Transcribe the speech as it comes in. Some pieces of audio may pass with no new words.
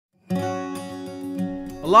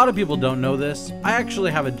lot of people don't know this. I actually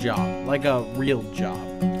have a job, like a real job.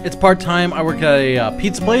 It's part-time. I work at a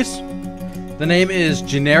pizza place. The name is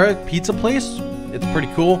Generic Pizza Place. It's pretty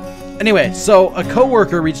cool. Anyway, so a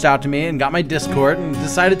coworker reached out to me and got my Discord and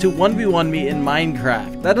decided to 1v1 me in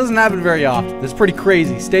Minecraft. That doesn't happen very often. It's pretty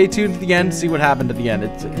crazy. Stay tuned to the end to see what happened at the end.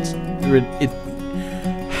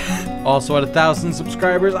 Also, at 1,000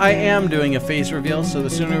 subscribers, I am doing a face reveal, so the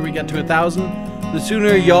sooner we get to 1,000, the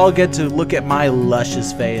sooner y'all get to look at my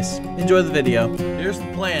luscious face. Enjoy the video. Here's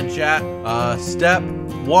the plan, chat. Step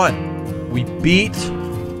 1. We beat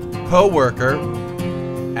Coworker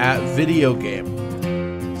at video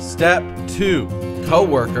game. Step 2.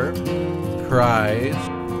 Coworker cries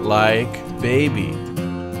like baby.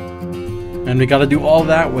 And we gotta do all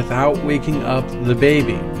that without waking up the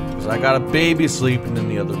baby. Because I got a baby sleeping in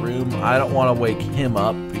the other room. I don't want to wake him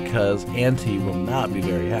up because Auntie will not be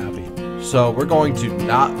very happy. So we're going to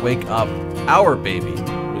not wake up our baby.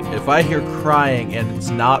 If I hear crying and it's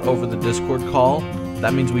not over the Discord call,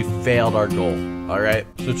 that means we failed our goal. Alright?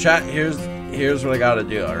 So chat, here's what I gotta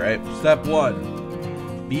do, alright? Step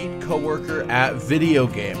 1. Beat Coworker at video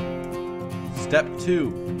game. Step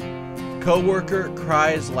 2. Coworker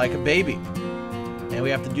cries like a baby. And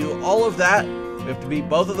we have to do all of that. We have to beat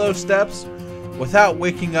both of those steps without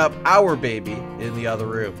waking up our baby in the other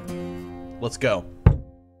room. Let's go.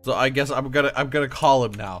 So I guess I'm gonna call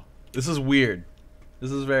him now. This is weird.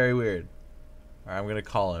 This is very weird. Alright, I'm gonna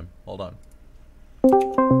call him. Hold on.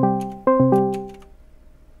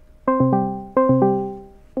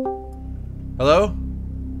 Hello?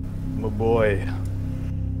 My boy.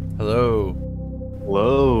 Hello.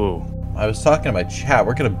 Hello. I was talking to my chat.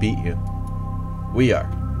 We're gonna beat you. We are.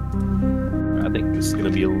 I think this is gonna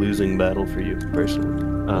be a losing battle for you, personally.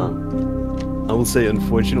 I will say,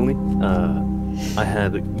 unfortunately, I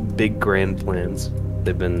had big grand plans.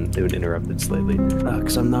 They've been interrupted slightly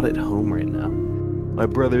because I'm not at home right now. My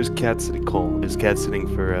brother's cat sitting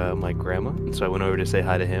for my grandma, and so I went over to say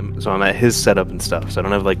hi to him. So I'm at his setup and stuff. So I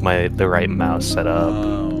don't have like the right mouse set up.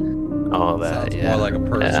 All that. Sounds more like a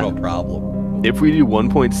personal problem. If we do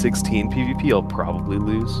 1.16 PvP, I'll probably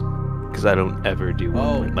lose. Because I don't ever do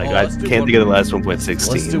 1. I can't think of the last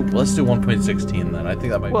 1.16. Let's do 1.16 then. I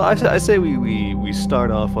think that might. Well, I say we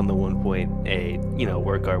start off on the 1.8. You know,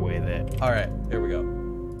 work our way there. All right, here we go.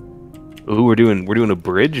 Ooh, we're doing a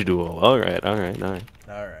bridge duel. All right. All right.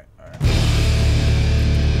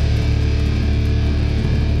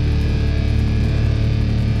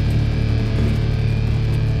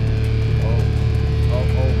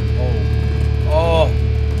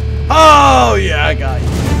 Oh yeah, I got you.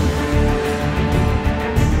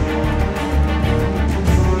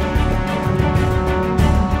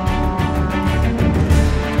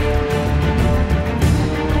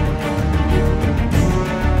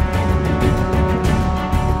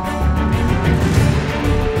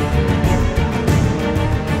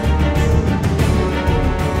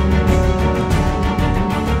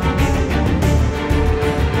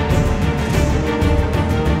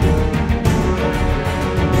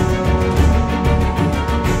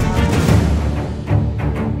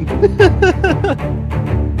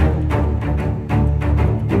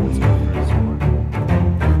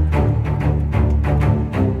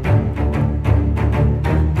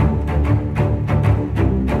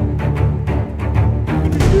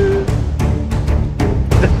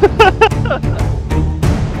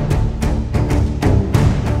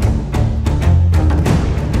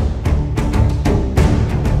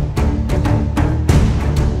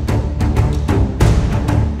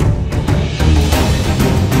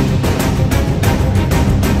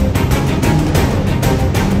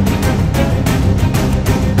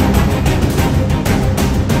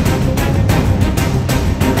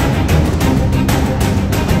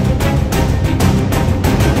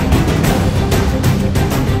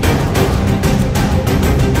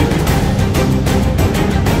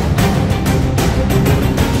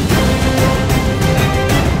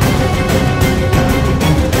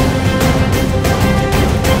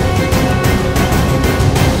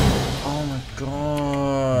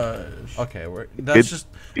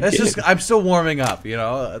 That's just. I'm still warming up, you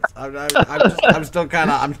know. I'm still kind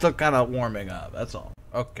of warming up. That's all.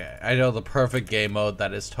 Okay, I know the perfect game mode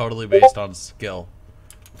that is totally based on skill,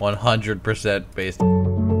 100% based.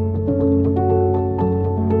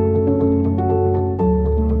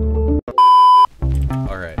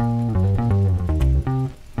 All right.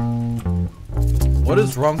 What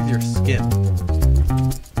is wrong with your skin?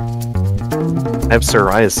 I have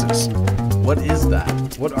psoriasis. What is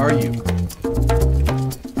that? What are you?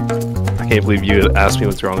 I can't believe you asked me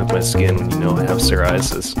what's wrong with my skin when you know I have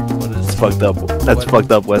psoriasis. What is fucked up. That's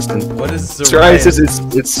fucked up, Weston. What is psoriasis?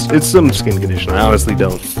 It's some skin condition. I honestly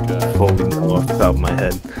don't fully know off the top of my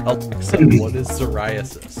head. Alexa, what is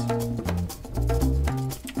psoriasis?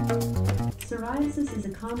 Psoriasis is a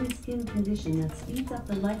common skin condition that speeds up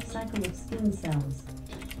the life cycle of skin cells.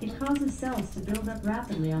 It causes cells to build up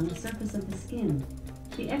rapidly on the surface of the skin.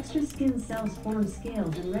 The extra skin cells form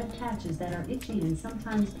scales and red patches that are itchy and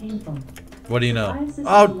sometimes painful. What do you know?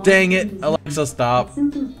 Oh, dang it. Alexa, stop.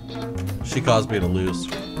 She caused me to lose.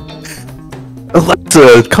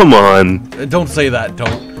 Alexa, come on. Don't say that.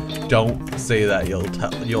 Don't say that.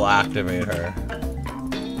 You'll activate her.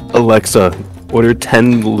 Alexa, order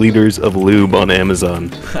 10 liters of lube on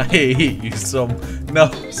Amazon. I hate you so.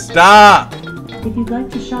 No, stop. If you'd like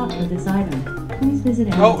to shop for this item, please visit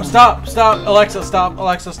Amazon. Oh, stop. Alexa, stop.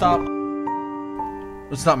 Alexa, stop.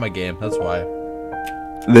 It's not my game. That's why.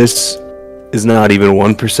 This is not even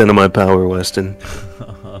 1% of my power, Weston.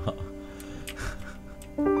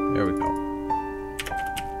 There we go.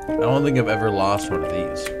 I don't think I've ever lost one of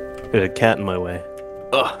these. There's a cat in my way.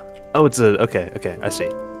 Ugh. Oh, it's a... Okay, I see.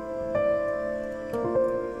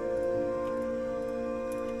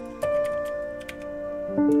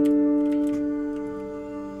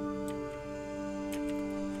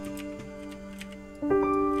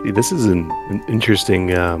 See, this is an interesting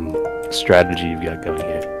strategy you've got going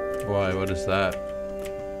here. Why? What is that?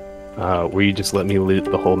 Where you just let me loot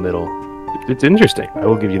the whole middle. It's interesting. I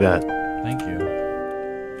will give you that. Thank you.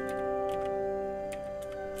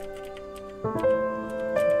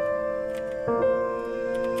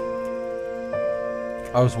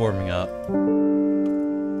 I was warming up.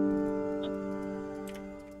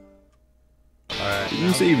 Alright. Did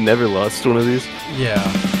you say you've never lost one of these? Yeah.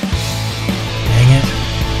 Dang it.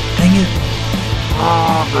 Dang it.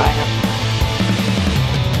 Oh,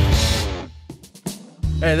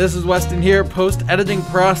 Hey, this is Weston here, post-editing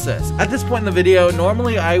process. At this point in the video,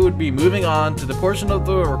 normally I would be moving on to the portion of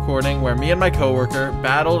the recording where me and my coworker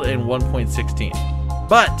battled in 1.16.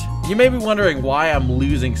 But you may be wondering why I'm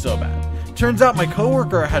losing so bad. Turns out my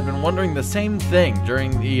coworker had been wondering the same thing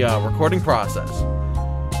during the recording process.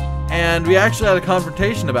 And we actually had a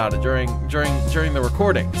confrontation about it during the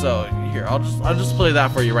recording. So here, I'll just play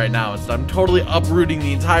that for you right now. I'm totally uprooting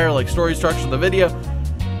the entire story structure of the video.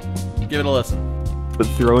 Give it a listen. But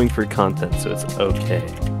throwing for content, so it's okay.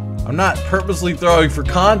 I'm not purposely throwing for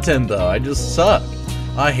content though. I just suck.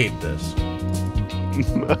 I hate this.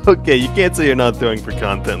 Okay, you can't say you're not throwing for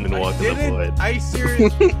content and then walk in the void. I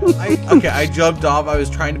seriously. Okay, I jumped off. I was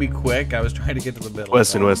trying to be quick. I was trying to get to the middle.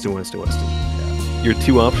 Weston. Yeah. Your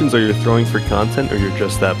two options are you're throwing for content or you're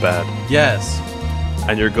just that bad. Yes.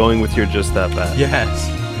 And you're going with you're just that bad. Yes,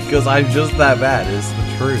 because I'm just that bad is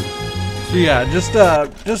the truth. So yeah,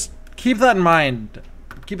 just keep that in mind.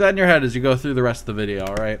 Keep that in your head as you go through the rest of the video.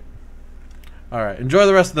 All right. All right. Enjoy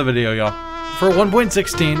the rest of the video, y'all. For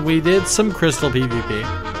 1.16, we did some crystal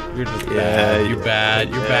PvP. You're just bad. You're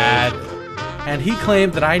bad. And he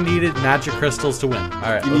claimed that I needed magic crystals to win.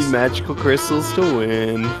 All right. You need magical crystals to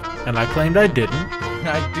win. And I claimed I didn't.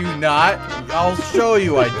 I do not. I'll show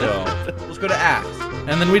you I don't. Let's go to Axe.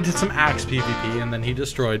 And then we did some Axe PvP, and then he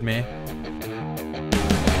destroyed me.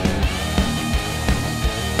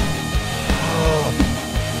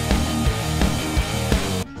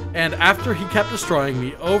 And after he kept destroying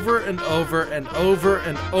me over and over and over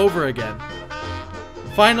and over again,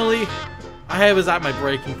 finally, I was at my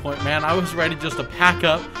breaking point, man. I was ready just to pack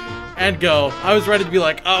up and go. I was ready to be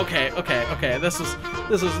like, oh, okay, this is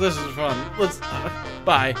fun. Let's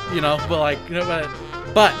bye,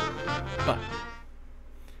 but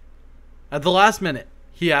at the last minute,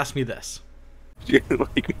 he asked me this.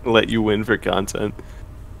 Let you win for content.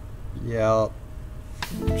 Yeah.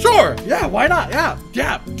 Sure. Yeah. Why not?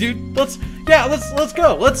 Yeah, dude. Let's go.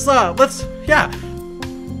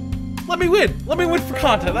 Let me win. Let me win for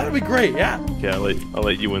content. That'd be great. Yeah. Yeah. I'll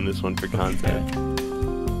let you win this one for content.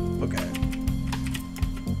 Okay.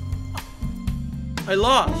 I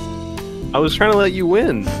lost. I was trying to let you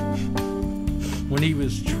win. When he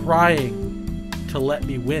was trying to let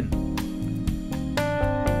me win.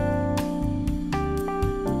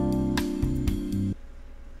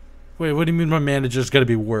 Wait, what do you mean my manager's gonna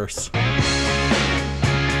be worse?